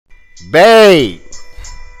Babe!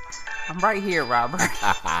 I'm right here, Robert.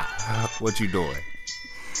 What you doing?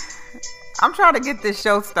 I'm trying to get this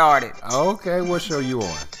show started. Okay, what show you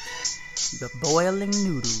on? The Boiling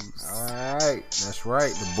Noodles. Alright, that's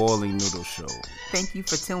right, the Boiling Noodle Show. Thank you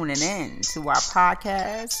for tuning in to our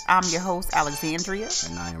podcast. I'm your host, Alexandria.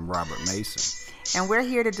 And I am Robert Mason. And we're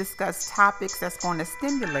here to discuss topics that's going to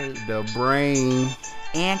stimulate the brain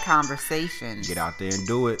and conversation. Get out there and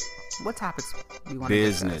do it. What topics do you want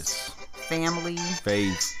Business, to discuss? Family,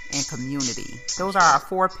 faith, and community. Those are our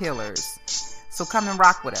 4 pillars. So come and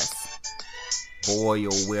rock with us. Boil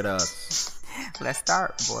with us. Let's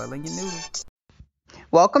start boiling your noodle.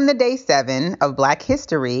 Welcome to day 7 of Black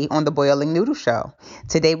History on the Boiling Noodle Show.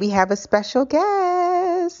 Today we have a special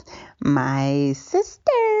guest, my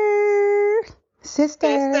sister. Sister.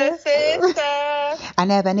 I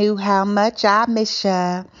never knew how much I miss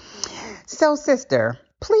ya. So, sister,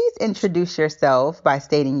 please introduce yourself by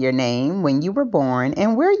stating your name, when you were born,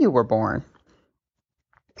 and where you were born.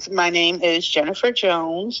 My name is Jennifer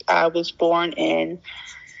Jones. I was born in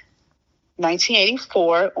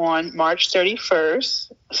 1984 on March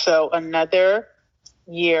 31st. So another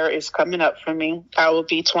year is coming up for me. I will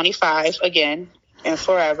be 25 again and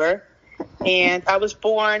forever. And I was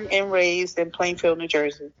born and raised in Plainfield, New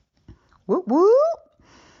Jersey. Whoop, whoop.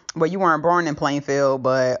 Well, you weren't born in Plainfield,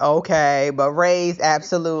 but okay. But raised,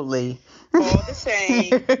 absolutely. All the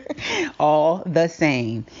same. All the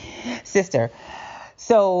same. Sister,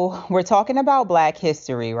 so we're talking about Black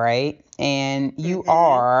history, right? And you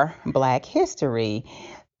are Black history.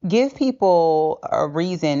 Give people a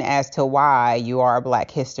reason as to why you are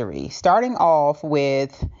Black history. Starting off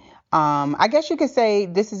with, I guess you could say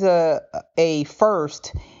this is a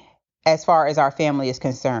first as far as our family is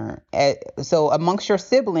concerned. So amongst your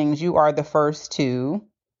siblings, you are the first to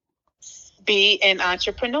be an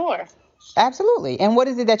entrepreneur. Absolutely. And what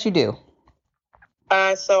is it that you do?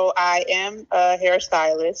 So I am a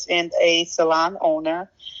hairstylist and a salon owner.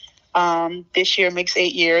 This year makes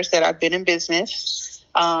 8 years that I've been in business.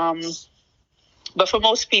 But for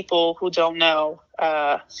most people who don't know,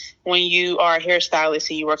 when you are a hairstylist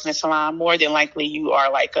and you work in a salon, more than likely you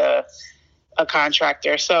are like a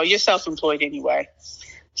contractor. So you're self-employed anyway.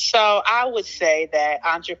 So I would say that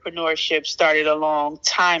entrepreneurship started a long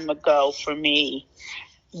time ago for me.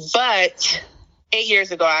 But 8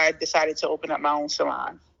 years ago, I decided to open up my own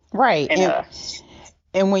salon. Right.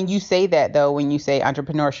 And when you say that, though, when you say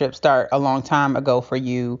entrepreneurship start a long time ago for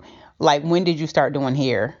you, like when did you start doing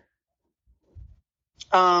hair?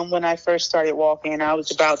 When I first started walking, I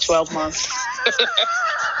was about 12 months.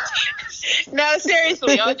 No,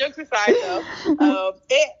 seriously, all jokes aside, though,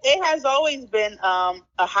 it has always been a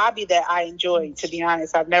hobby that I enjoyed, to be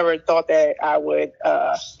honest. I've never thought that I would,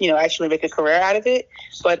 actually make a career out of it.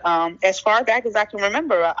 But as far back as I can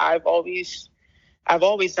remember, I've always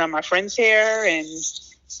done my friends' hair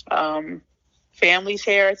and family's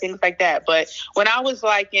hair, things like that. But when I was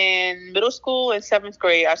like in middle school and 7th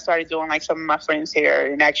grade, I started doing like some of my friends'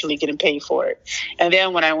 hair and actually getting paid for it. And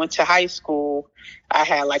then when I went to high school, I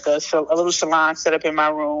had like a little salon set up in my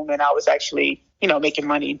room, and I was actually, making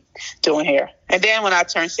money doing hair. And then when I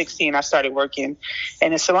turned 16, I started working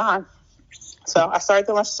in a salon. So I started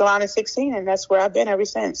doing a salon at 16, and that's where I've been ever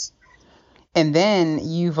since. And then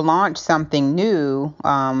you've launched something new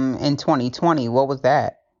in 2020. What was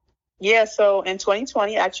that? Yeah, so in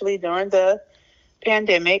 2020, actually during the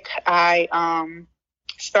pandemic, I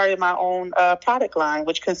started my own product line,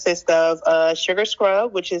 which consists of sugar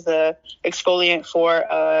scrub, which is a exfoliant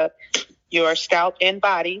for your scalp and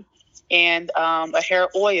body, and a hair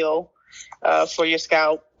oil for your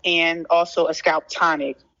scalp, and also a scalp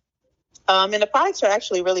tonic. And the products are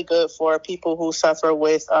actually really good for people who suffer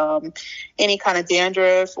with any kind of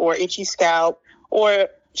dandruff or itchy scalp, or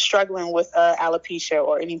struggling with alopecia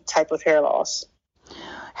or any type of hair loss.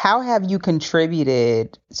 How have you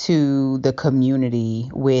contributed to the community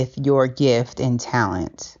with your gift and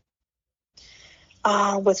talent?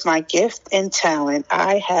 With my gift and talent,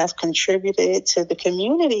 I have contributed to the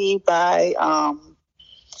community by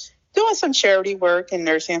doing some charity work in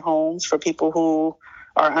nursing homes for people who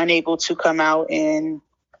are unable to come out and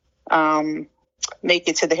make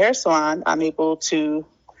it to the hair salon. I'm able to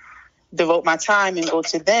devote my time and go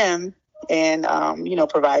to them and,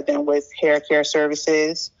 provide them with hair care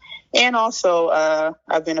services. And also,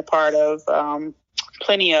 I've been a part of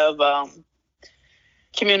plenty of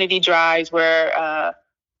community drives where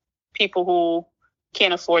people who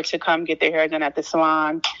can't afford to come get their hair done at the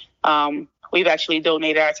salon, we've actually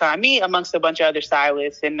donated our time. Me, amongst a bunch of other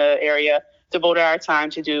stylists in the area, devoted our time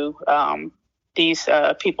to do these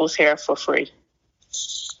people's hair for free.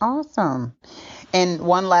 Awesome. And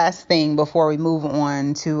one last thing before we move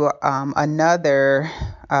on to another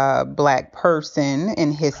Black person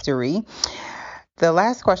in history. The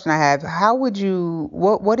last question I have,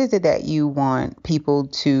 what is it that you want people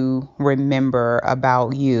to remember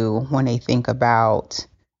about you when they think about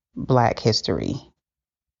Black history?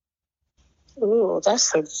 Ooh,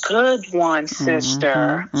 that's a good one,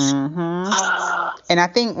 sister. And I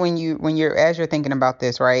think when you're thinking about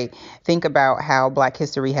this, right, think about how Black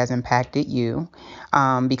history has impacted you,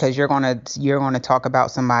 because you're gonna talk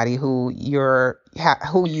about somebody who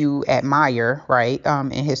you admire, right,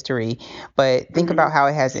 in history. But think about how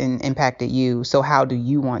it has impacted you. So how do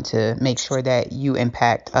you want to make sure that you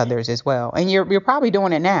impact others as well? And you're probably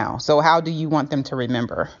doing it now. So how do you want them to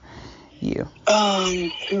remember you?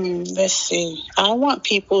 Let's see. I want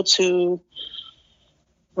people to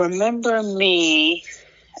remember me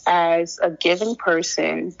as a giving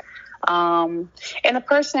person, and a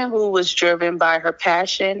person who was driven by her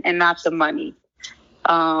passion and not the money.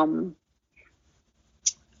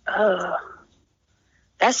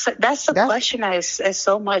 That's a question that is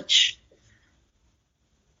so much.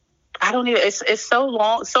 I don't even, it's so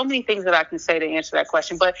long, so many things that I can say to answer that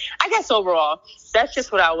question. But I guess overall, that's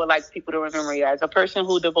just what I would like people to remember me as, a person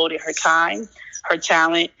who devoted her time, her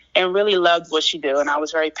talent, and really loved what she did. And I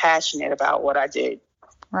was very passionate about what I did.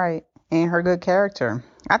 Right. And her good character.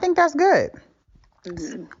 I think that's good.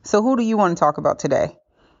 Mm-hmm. So who do you want to talk about today?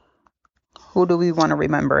 Who do we want to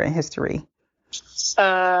remember in history?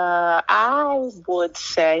 I would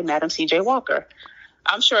say Madam C.J. Walker.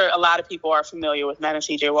 I'm sure a lot of people are familiar with Madam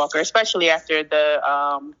C.J. Walker, especially after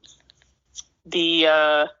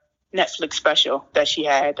the Netflix special that she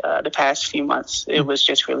had the past few months. It was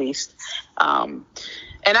just released. And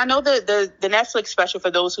I know the Netflix special, for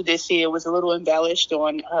those who did see it, was a little embellished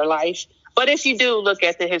on her life. But if you do look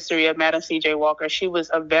at the history of Madam C.J. Walker, she was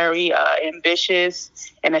a very ambitious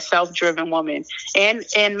and a self-driven woman. And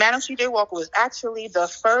Madam C.J. Walker was actually the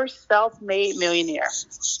first self-made millionaire.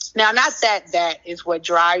 Now, not that is what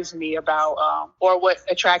drives me about or what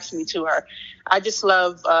attracts me to her. I just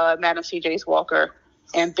love Madam C.J. Walker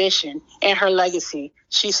ambition and her legacy.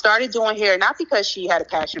 She started doing hair not because she had a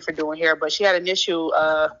passion for doing hair, but she had an issue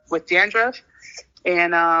with dandruff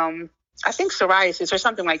and I think psoriasis or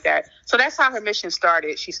something like that. So that's how her mission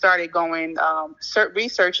started. She started going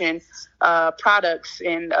researching products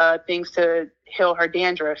and things to heal her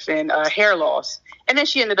dandruff and hair loss. And then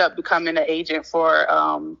she ended up becoming an agent for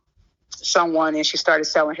someone, and she started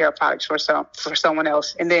selling hair products for someone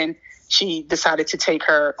else. And then she decided to take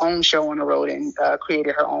her own show on the road and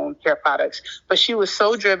created her own hair products. But she was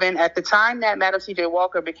so driven. At the time that Madam C.J.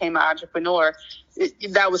 Walker became an entrepreneur,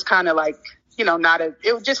 that was kind of like,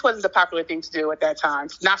 it just wasn't the popular thing to do at that time.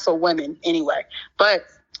 Not for women anyway. But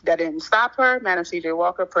that didn't stop her. Madam C.J.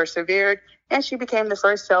 Walker persevered, and she became the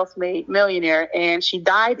first self-made millionaire. And she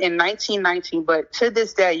died in 1919, but to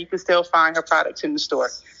this day, you can still find her products in the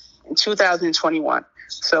store in 2021.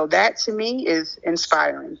 So that to me is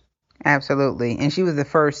inspiring. Absolutely. And she was the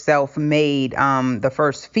first the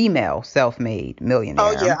first female self-made millionaire.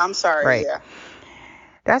 Oh, yeah. I'm sorry. Right. Yeah.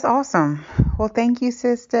 That's awesome. Well, thank you,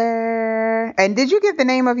 sister. And did you give the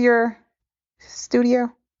name of your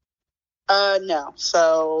studio? No.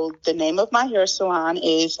 So the name of my hair salon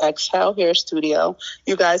is Exhale Hair Studio.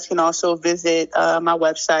 You guys can also visit my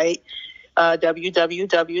website,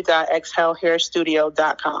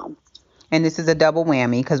 www.exhalehairstudio.com. And this is a double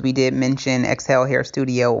whammy because we did mention Exhale Hair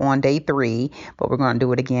Studio on day 3, but we're going to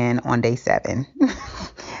do it again on day 7.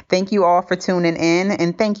 Thank you all for tuning in.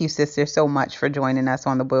 And thank you, sister, so much for joining us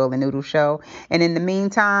on the Boil and Noodle Show. And in the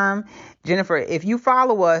meantime, Jennifer, if you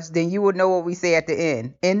follow us, then you would know what we say at the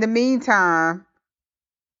end. In the meantime,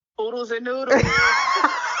 oodles and noodles.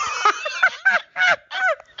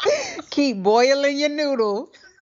 Keep boiling your noodles.